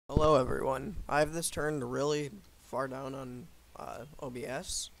Hello everyone. I have this turned really far down on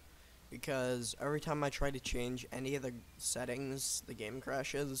OBS because every time I try to change any of the settings, the game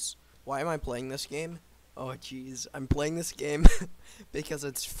crashes. Why am I playing this game? Oh jeez, I'm playing this game because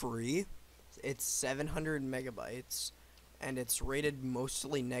it's free. It's 700 megabytes and it's rated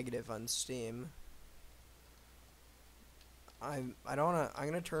mostly negative on Steam. I don't wanna I'm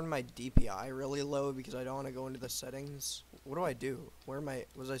gonna turn my DPI really low because I don't wanna go into the settings. What do I do? Where am I?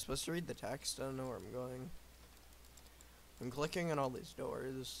 Was I supposed to read the text? I don't know where I'm going. I'm clicking on all these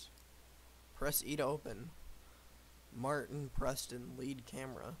doors. Press E to open. Martin Preston lead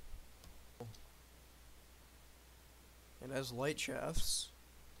camera. It has light shafts.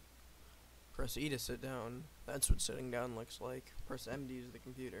 Press E to sit down. That's what sitting down looks like. Press M to use the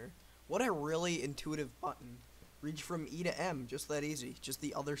computer. What a really intuitive button. Reach from E to M, just that easy. Just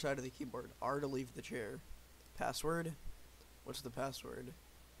the other side of the keyboard. R to leave the chair. Password? What's the password?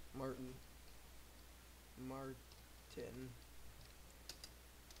 Martin.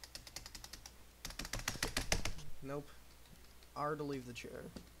 Nope. R to leave the chair.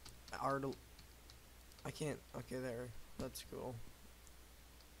 R to... I can't... Okay, there. That's cool.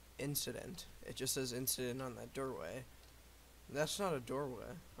 Incident. It just says incident on that doorway. That's not a doorway.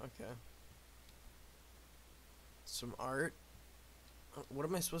 Okay. Some art. What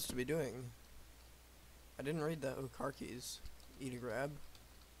am I supposed to be doing? I didn't read that. Oh, car keys. E to grab.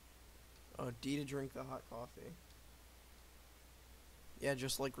 Oh, D to drink the hot coffee. Yeah,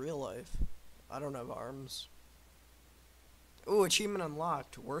 just like real life. I don't have arms. Ooh, achievement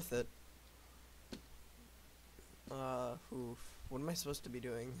unlocked. Worth it. Oof. What am I supposed to be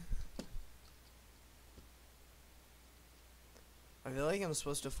doing? I feel like I'm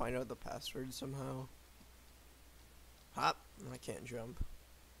supposed to find out the password somehow. Hop. I can't jump.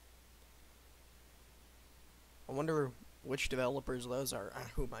 I wonder which developers those are.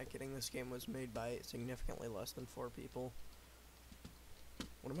 Who am I kidding? This game was made by significantly less than 4 people.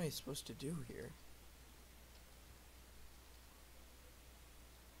 What am I supposed to do here?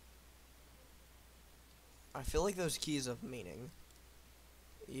 I feel like those keys have meaning.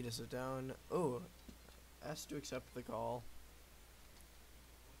 E to sit down. Oh, S to accept the call.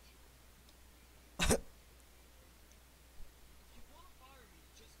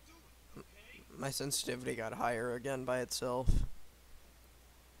 My sensitivity got higher again by itself.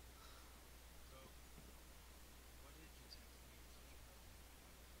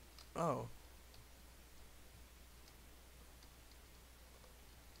 Oh.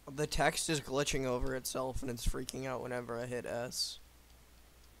 The text is glitching over itself and it's freaking out whenever I hit S.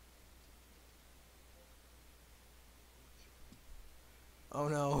 Oh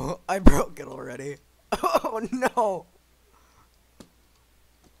no, I broke it already. Oh no!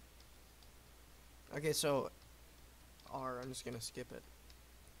 Okay, so R, I'm just gonna skip it.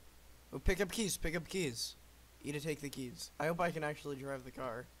 Oh, pick up keys, pick up keys. E to take the keys. I hope I can actually drive the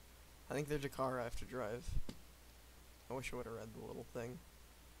car. I think there's a car I have to drive. I wish I would have read the little thing.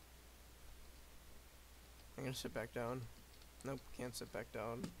 I'm gonna sit back down. Nope, can't sit back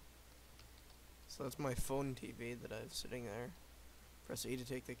down. So that's my phone TV that I have sitting there. Press E to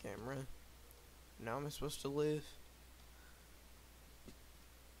take the camera. Now am I supposed to leave?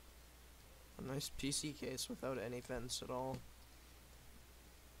 A nice PC case without any vents at all.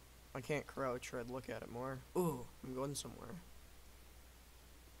 I can't crouch or I'd look at it more. Ooh, I'm going somewhere.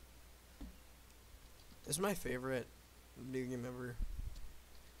 This is my favorite video game ever.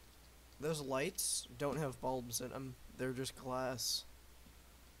 Those lights don't have bulbs in them. They're just glass.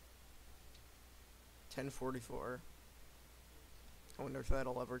 1044. I wonder if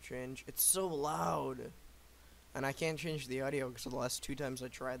that'll ever change. It's so loud. And I can't change the audio because the last 2 times I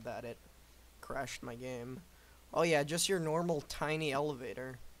tried that, it crashed my game. Oh yeah, just your normal tiny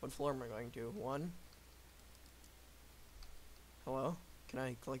elevator. What floor am I going to? 1? Hello? Can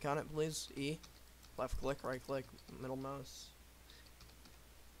I click on it, please? E? Left click, right click, middle mouse.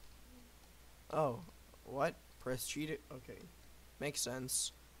 Oh, what? Press cheat it? Okay. Makes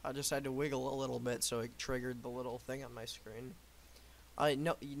sense. I just had to wiggle a little bit so it triggered the little thing on my screen.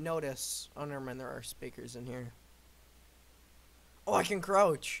 You notice. Oh, never mind, there are speakers in here. Oh, I can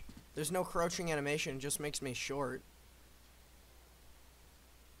crouch! There's no crouching animation, it just makes me short.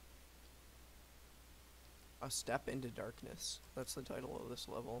 A Step into Darkness. That's the title of this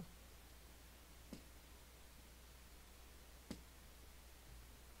level.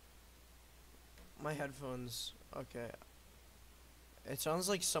 My headphones. Okay. It sounds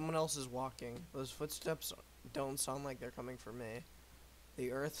like someone else is walking. Those footsteps don't sound like they're coming from me.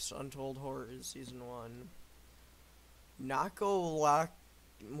 The Earth's Untold Horrors, Season 1. Nako Lock...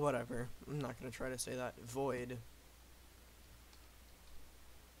 Whatever. I'm not gonna try to say that. Void.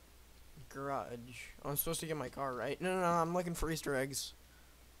 Garage. Oh, I'm supposed to get my car, right? No, no, no, I'm looking for Easter eggs.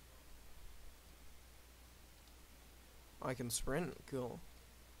 Oh, I can sprint? Cool.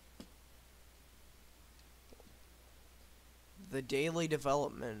 The Daily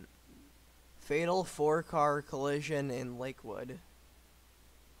Development. Fatal 4-car collision in Lakewood.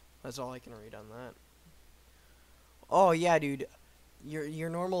 That's all I can read on that. Oh, yeah, dude. Your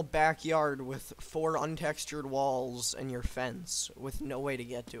normal backyard with 4 untextured walls and your fence with no way to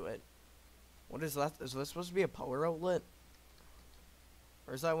get to it. What is that? Is this supposed to be a power outlet?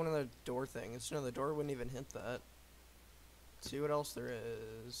 Or is that one of the door things? No, the door wouldn't even hit that. Let's see what else there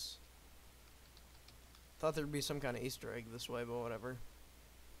is. Thought there'd be some kind of Easter egg this way, but whatever.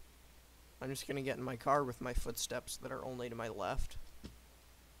 I'm just gonna get in my car with my footsteps that are only to my left.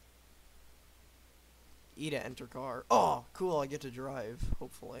 E to enter car. Oh, cool, I get to drive,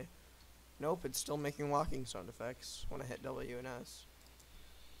 hopefully. Nope, it's still making walking sound effects when I hit W and S.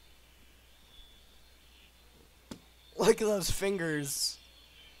 Look at those fingers.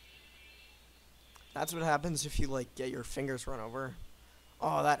 That's what happens if you, like, get your fingers run over.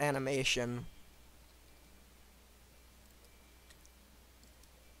 Oh, that animation.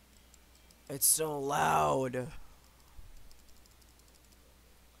 It's so loud.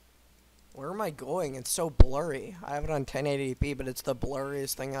 Where am I going? It's so blurry. I have it on 1080p, but it's the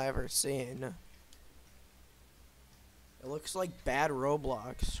blurriest thing I've ever seen. It looks like bad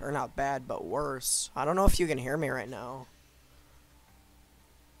Roblox. Or not bad, but worse. I don't know if you can hear me right now.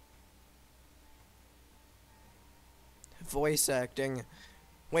 Voice acting.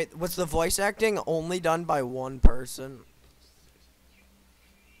 Wait, was the voice acting only done by one person?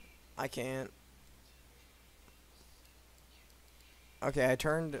 I can't. Okay, I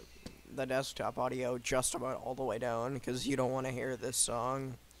turned the desktop audio just about all the way down because you don't want to hear this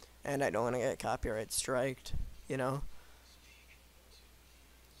song. And I don't want to get copyright striked, you know?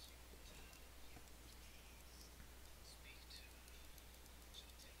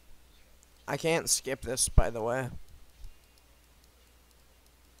 I can't skip this, by the way.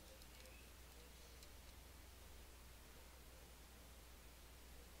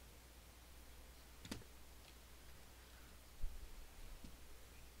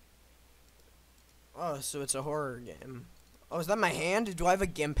 Oh, so it's a horror game. Oh, is that my hand? Do I have a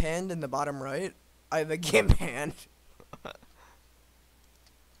GIMP hand in the bottom right? I have a GIMP hand.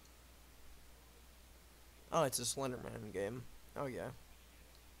 Oh, it's a Slenderman game. Oh, yeah.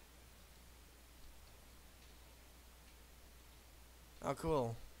 Oh,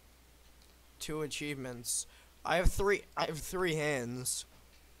 cool. 2 achievements. I have three hands.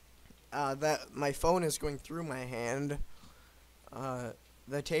 That my phone is going through my hand.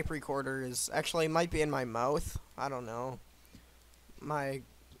 The tape recorder is actually might be in my mouth. I don't know. My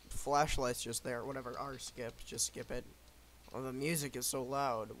flashlight's just there. Whatever. R skip. Just skip it. Oh, the music is so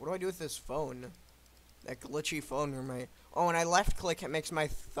loud. What do I do with this phone? That glitchy phone where my... Oh, when I left click, it makes my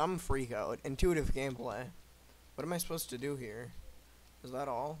thumb freak out. Intuitive gameplay. What am I supposed to do here? Is that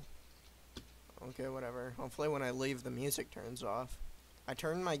all? Okay, whatever. Hopefully when I leave, the music turns off. I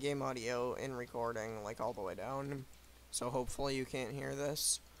turned my game audio in recording, like, all the way down. So hopefully you can't hear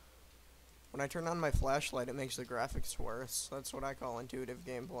this. When I turn on my flashlight, it makes the graphics worse. That's what I call intuitive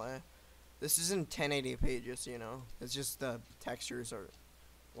gameplay. This isn't 1080p, just, you know. It's just the textures are...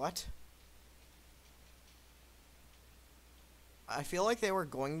 What? I feel like they were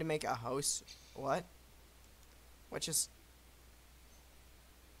going to make a house... What? What just...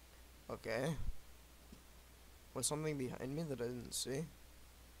 Okay. Was something behind me that I didn't see?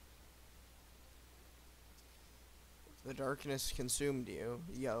 The darkness consumed you.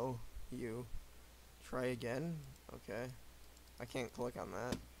 Yo. You. Try again? Okay. I can't click on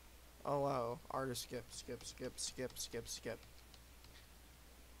that. Oh wow. Artist skip, skip, skip, skip, skip, skip.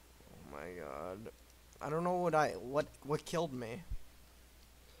 Oh my god. I don't know what killed me.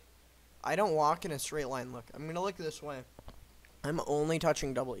 I don't walk in a straight line. Look, I'm gonna look this way. I'm only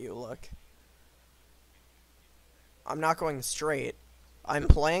touching W, look. I'm not going straight. I'm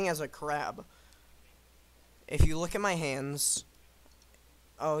playing as a crab. If you look at my hands...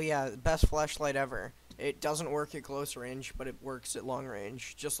 Oh yeah, best flashlight ever. It doesn't work at close range, but it works at long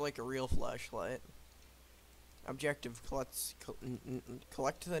range, just like a real flashlight. Objective,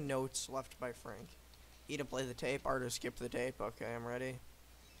 collect the notes left by Frank. E to play the tape, R to skip the tape. Okay, I'm ready.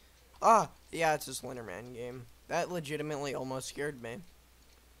 Ah, yeah, it's a Slenderman game. That legitimately almost scared me.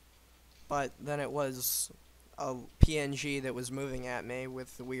 But then it was a PNG that was moving at me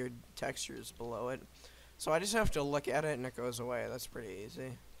with the weird textures below it. So I just have to look at it and it goes away. That's pretty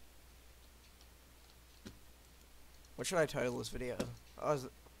easy. What should I title this video? Oh,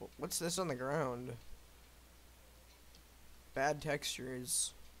 what's this on the ground? Bad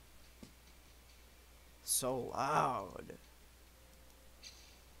textures. So loud.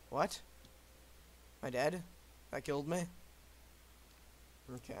 What? Am I dead? That killed me?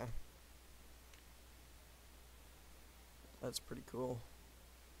 Okay. That's pretty cool.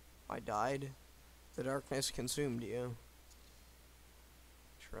 I died. The darkness consumed you.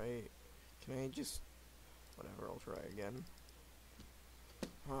 Try. Can I just. Whatever, I'll try again.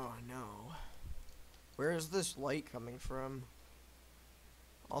 Oh no. Where is this light coming from?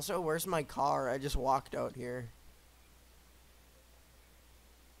 Also, where's my car? I just walked out here.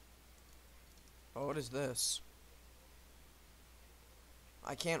 Oh, what is this?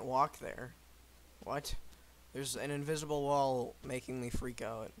 I can't walk there. What? There's an invisible wall making me freak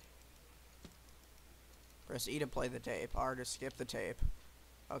out. Press E to play the tape, R to skip the tape.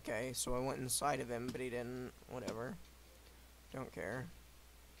 Okay, so I went inside of him, but he didn't. Whatever. Don't care.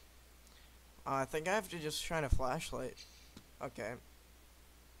 I think I have to just shine a flashlight. Okay.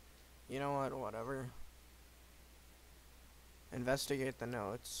 You know what? Whatever. Investigate the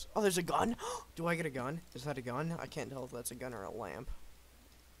notes. Oh, there's a gun? Do I get a gun? Is that a gun? I can't tell if that's a gun or a lamp.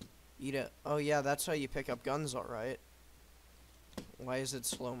 Eat it. Oh, yeah, that's how you pick up guns, alright. Why is it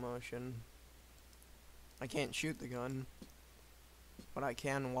slow motion? I can't shoot the gun. But I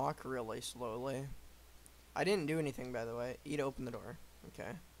can walk really slowly. I didn't do anything, by the way. E to open the door.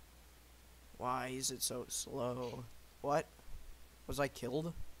 Okay. Why is it so slow? What? Was I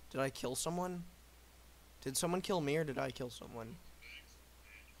killed? Did I kill someone? Did someone kill me or did I kill someone?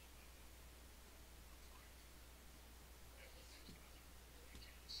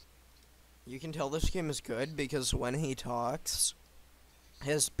 You can tell this game is good because when he talks,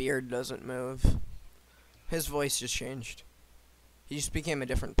 his beard doesn't move. His voice just changed. He just became a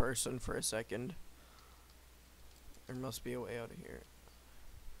different person for a second. There must be a way out of here.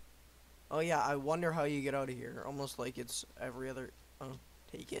 Oh yeah, I wonder how you get out of here. Almost like it's every other... Oh,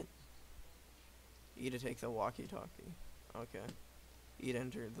 take it. E to take the walkie-talkie. Okay. E to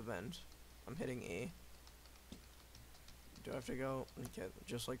enter the vent. I'm hitting E. Do I have to go? Okay,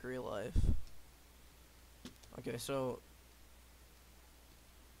 just like real life. Okay, so...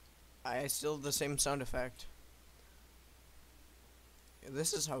 I still have the same sound effect.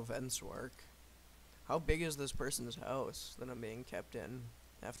 This is how vents work. How big is this person's house that I'm being kept in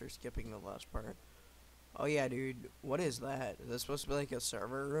after skipping the last part? Oh yeah, dude, what is that? Is this supposed to be like a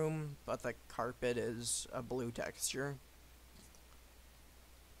server room, but the carpet is a blue texture?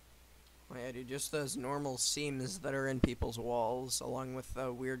 Oh yeah, dude, just those normal seams that are in people's walls, along with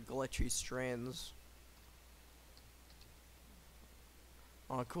the weird glitchy strands.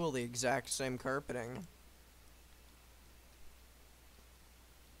 Oh cool, the exact same carpeting.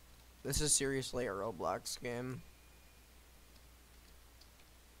 This is seriously a Roblox game.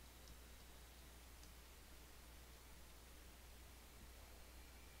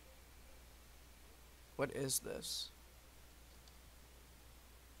 What is this?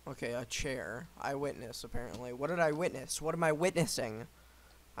 Okay, a chair. Eyewitness, apparently. What did I witness? What am I witnessing?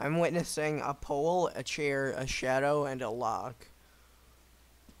 I'm witnessing a pole, a chair, a shadow, and a lock.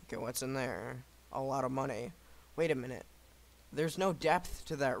 Okay, what's in there? A lot of money. Wait a minute. There's no depth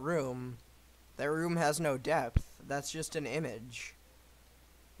to that room. That room has no depth. That's just an image.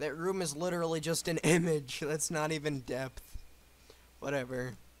 That room is literally just an image. That's not even depth.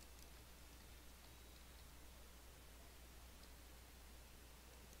 Whatever.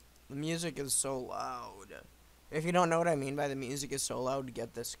 The music is so loud. If you don't know what I mean by the music is so loud,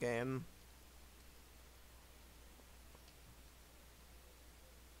 get this game.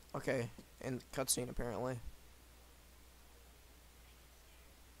 Okay, and cutscene apparently.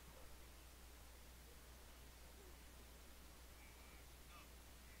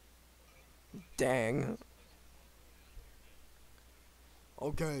 Dang.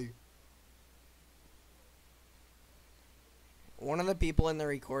 Okay. One of the people in the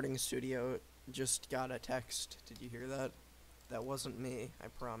recording studio just got a text. Did you hear that? That wasn't me, I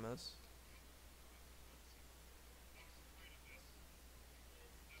promise.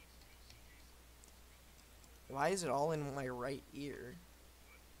 Why is it all in my right ear?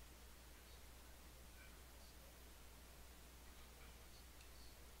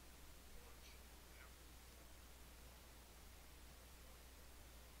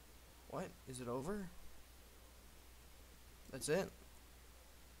 What? Is it over? That's it?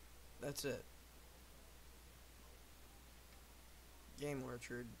 That's it. Game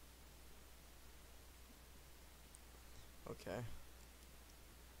Orchard. Okay.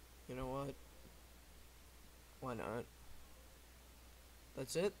 You know what? Why not?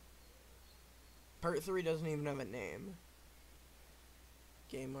 That's it? Part 3 doesn't even have a name.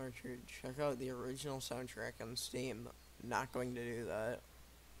 Game Orchard. Check out the original soundtrack on Steam. Not going to do that.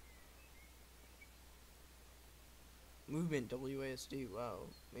 Movement WASD. Wow.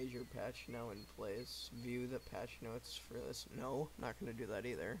 Major patch now in place. View the patch notes for this. No, not gonna do that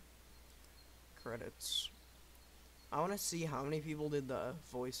either. Credits. I want to see how many people did the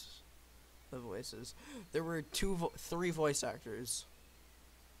voices. There were three voice actors.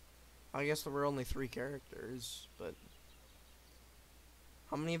 I guess there were only 3 characters, but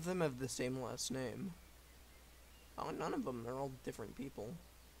how many of them have the same last name? Oh, none of them. They're all different people.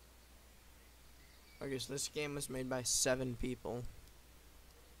 I guess this game was made by 7 people.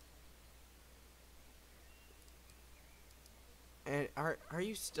 And are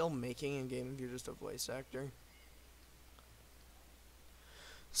you still making a game if you're just a voice actor?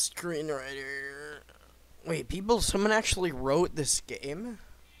 Screenwriter. Wait, someone actually wrote this game?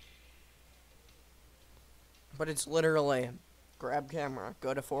 But it's literally grab camera,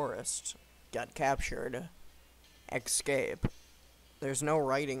 go to forest, get captured, escape. There's no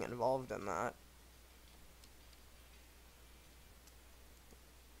writing involved in that.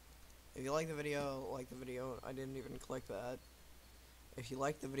 If you like the video, like the video. I didn't even click that. If you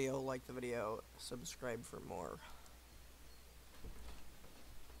like the video, like the video. Subscribe for more.